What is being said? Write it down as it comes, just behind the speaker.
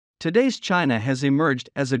Today's China has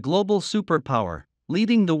emerged as a global superpower,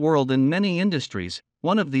 leading the world in many industries,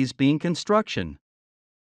 one of these being construction.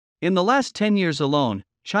 In the last 10 years alone,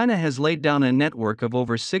 China has laid down a network of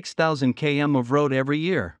over 6,000 km of road every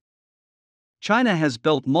year. China has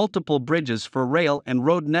built multiple bridges for rail and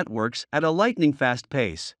road networks at a lightning-fast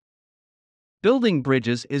pace. Building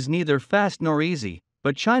bridges is neither fast nor easy,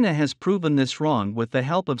 but China has proven this wrong with the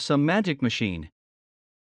help of some magic machine.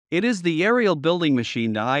 It is the aerial building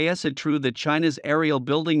machine. Is it true that China's aerial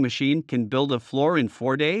building machine can build a floor in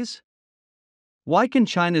 4 days? Why can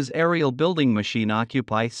China's aerial building machine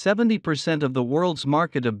occupy 70% of the world's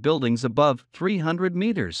market of buildings above 300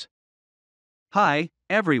 meters? Hi,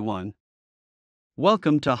 everyone.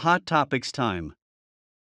 Welcome to Hot Topics Time.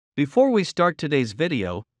 Before we start today's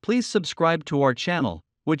video, please subscribe to our channel,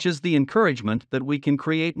 which is the encouragement that we can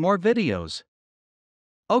create more videos.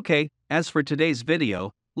 Okay, as for today's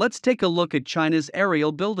video, let's take a look at China's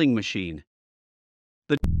aerial building machine.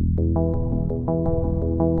 The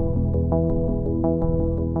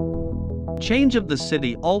change of the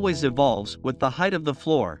city always evolves with the height of the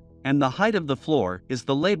floor, and the height of the floor is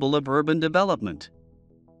the label of urban development.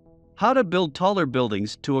 How to build taller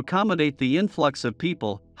buildings to accommodate the influx of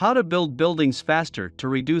people, how to build buildings faster to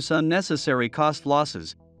reduce unnecessary cost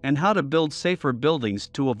losses, and how to build safer buildings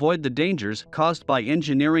to avoid the dangers caused by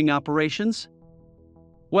engineering operations?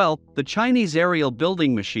 Well, the Chinese aerial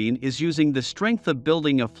building machine is using the strength of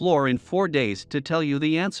building a floor in 4 days to tell you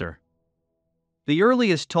the answer. The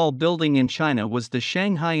earliest tall building in China was the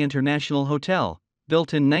Shanghai International Hotel,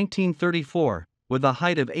 built in 1934, with a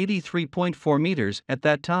height of 83.4 meters at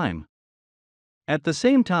that time. At the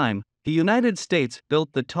same time, the United States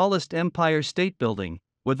built the tallest Empire State Building,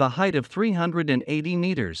 with a height of 380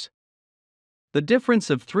 meters. The difference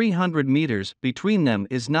of 300 meters between them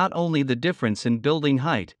is not only the difference in building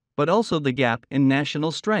height, but also the gap in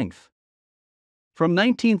national strength. From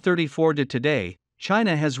 1934 to today,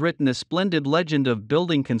 China has written a splendid legend of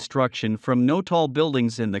building construction, from no tall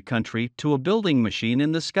buildings in the country to a building machine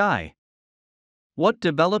in the sky. What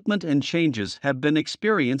development and changes have been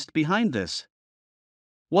experienced behind this?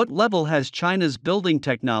 What level has China's building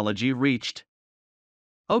technology reached?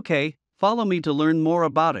 Okay, follow me to learn more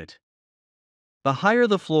about it. The higher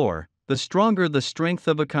the floor, the stronger the strength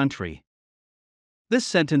of a country. This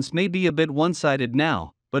sentence may be a bit one-sided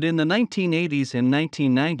now, but in the 1980s and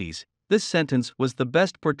 1990s, this sentence was the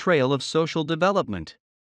best portrayal of social development.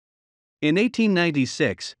 In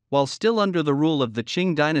 1896, while still under the rule of the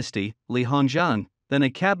Qing dynasty, Li Hongzhang, then a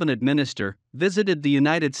cabinet minister, visited the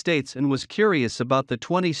United States and was curious about the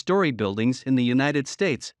 20-story buildings in the United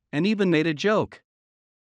States, and even made a joke.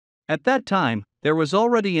 At that time, there was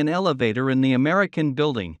already an elevator in the American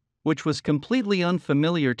building, which was completely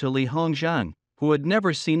unfamiliar to Li Hongzhang, who had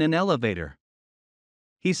never seen an elevator.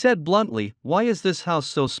 He said bluntly, "Why is this house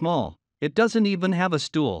so small? It doesn't even have a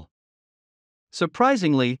stool."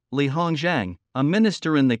 Surprisingly, Li Hongzhang, a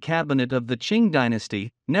minister in the cabinet of the Qing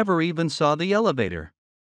dynasty, never even saw the elevator.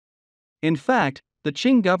 In fact, the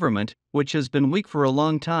Qing government, which has been weak for a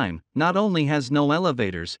long time, not only has no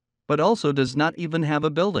elevators, but also does not even have a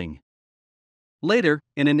building. Later,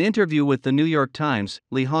 in an interview with the New York Times,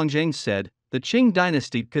 Li Hongzhang said, the Qing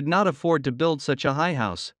dynasty could not afford to build such a high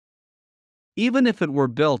house. Even if it were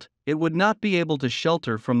built, it would not be able to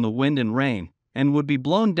shelter from the wind and rain, and would be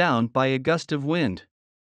blown down by a gust of wind.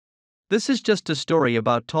 This is just a story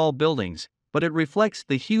about tall buildings, but it reflects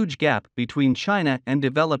the huge gap between China and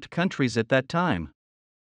developed countries at that time.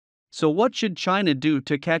 So what should China do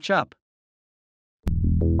to catch up?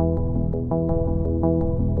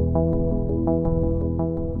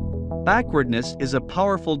 Backwardness is a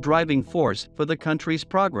powerful driving force for the country's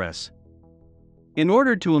progress. In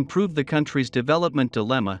order to improve the country's development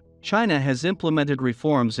dilemma, China has implemented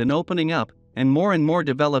reforms in opening up, and more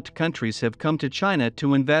developed countries have come to China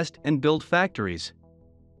to invest and build factories.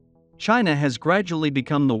 China has gradually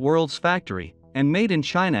become the world's factory, and Made in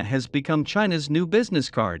China has become China's new business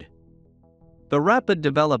card. The rapid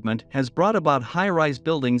development has brought about high-rise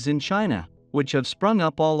buildings in China, which have sprung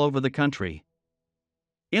up all over the country.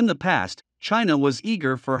 In the past, China was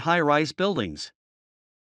eager for high-rise buildings.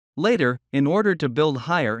 Later, in order to build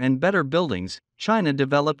higher and better buildings, China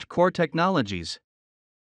developed core technologies.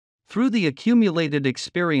 Through the accumulated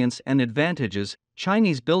experience and advantages,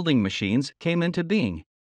 Chinese building machines came into being.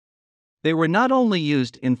 They were not only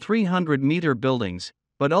used in 300-meter buildings,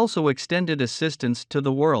 but also extended assistance to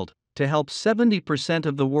the world, to help 70%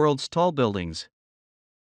 of the world's tall buildings.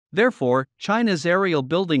 Therefore, China's aerial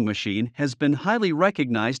building machine has been highly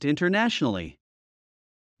recognized internationally.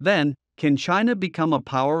 Then, can China become a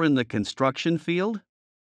power in the construction field?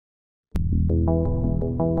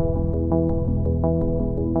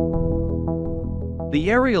 The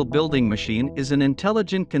aerial building machine is an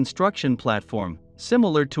intelligent construction platform,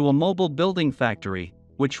 similar to a mobile building factory,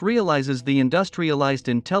 which realizes the industrialized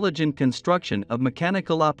intelligent construction of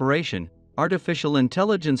mechanical operation, artificial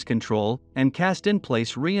intelligence control, and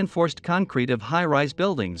cast-in-place reinforced concrete of high-rise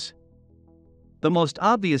buildings. The most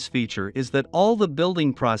obvious feature is that all the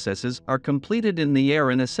building processes are completed in the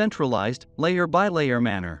air in a centralized, layer-by-layer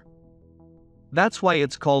manner. That's why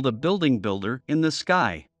it's called a building builder in the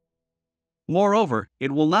sky. Moreover,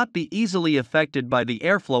 it will not be easily affected by the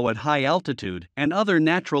airflow at high altitude and other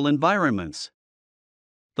natural environments.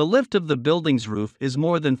 The lift of the building's roof is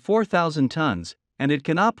more than 4,000 tons, and it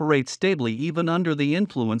can operate stably even under the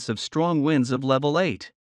influence of strong winds of level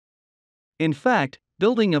 8. In fact,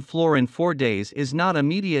 building a floor in 4 days is not a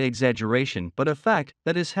media exaggeration but a fact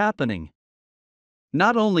that is happening.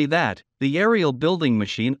 Not only that, the aerial building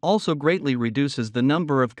machine also greatly reduces the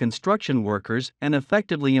number of construction workers and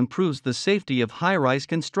effectively improves the safety of high-rise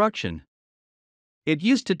construction. It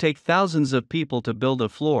used to take thousands of people to build a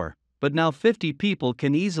floor, but now 50 people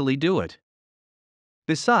can easily do it.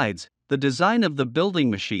 Besides, the design of the building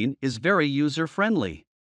machine is very user-friendly.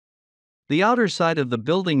 The outer side of the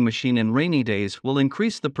building machine in rainy days will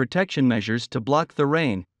increase the protection measures to block the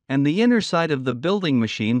rain, and the inner side of the building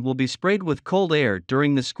machine will be sprayed with cold air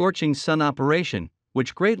during the scorching sun operation,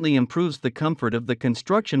 which greatly improves the comfort of the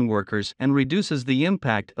construction workers and reduces the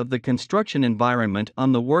impact of the construction environment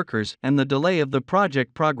on the workers and the delay of the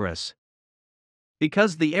project progress.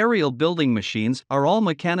 Because the aerial building machines are all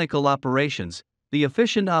mechanical operations, the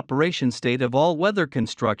efficient operation state of all weather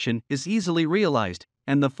construction is easily realized,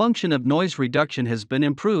 and the function of noise reduction has been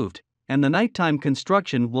improved, and the nighttime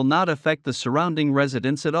construction will not affect the surrounding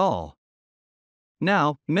residents at all.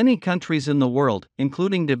 Now, many countries in the world,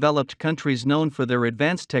 including developed countries known for their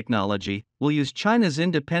advanced technology, will use China's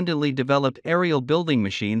independently developed aerial building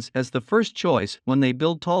machines as the first choice when they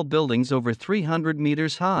build tall buildings over 300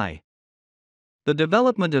 meters high. The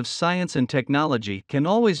development of science and technology can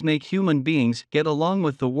always make human beings get along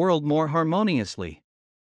with the world more harmoniously.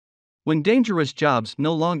 When dangerous jobs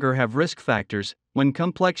no longer have risk factors, when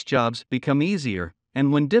complex jobs become easier,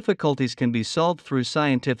 and when difficulties can be solved through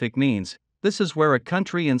scientific means, this is where a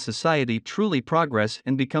country and society truly progress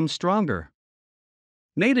and become stronger.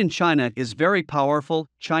 Made in China is very powerful.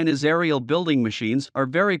 China's aerial building machines are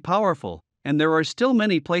very powerful, and there are still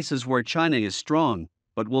many places where China is strong,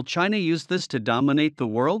 but will China use this to dominate the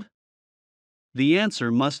world? The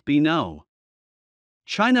answer must be no.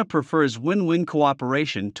 China prefers win-win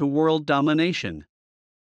cooperation to world domination.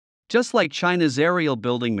 Just like China's aerial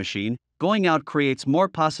building machine, going out creates more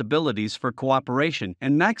possibilities for cooperation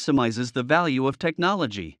and maximizes the value of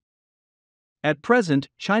technology. At present,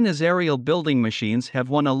 China's aerial building machines have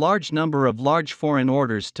won a large number of large foreign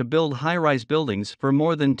orders to build high-rise buildings for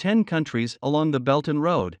more than 10 countries along the Belt and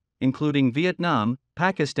Road, including Vietnam,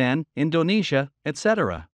 Pakistan, Indonesia,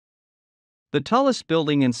 etc. The tallest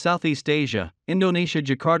building in Southeast Asia, Indonesia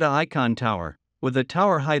Jakarta Icon Tower, with a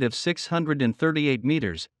tower height of 638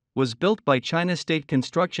 meters, was built by China State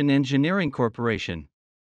Construction Engineering Corporation.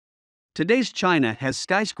 Today's China has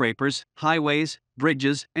skyscrapers, highways,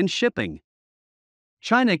 bridges, and shipping.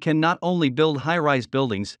 China can not only build high-rise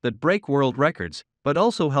buildings that break world records, but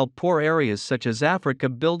also help poor areas such as Africa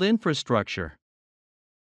build infrastructure.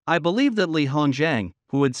 I believe that Li Hongjiang,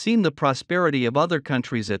 who had seen the prosperity of other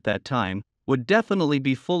countries at that time, would definitely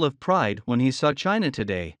be full of pride when he saw China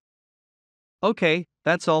today. Okay,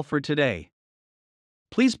 that's all for today.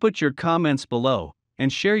 Please put your comments below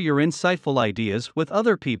and share your insightful ideas with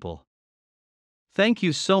other people. Thank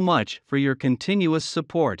you so much for your continuous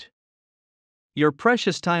support. Your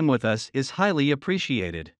precious time with us is highly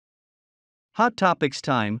appreciated. Hot Topics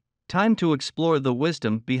time to explore the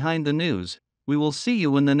wisdom behind the news. We will see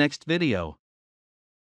you in the next video.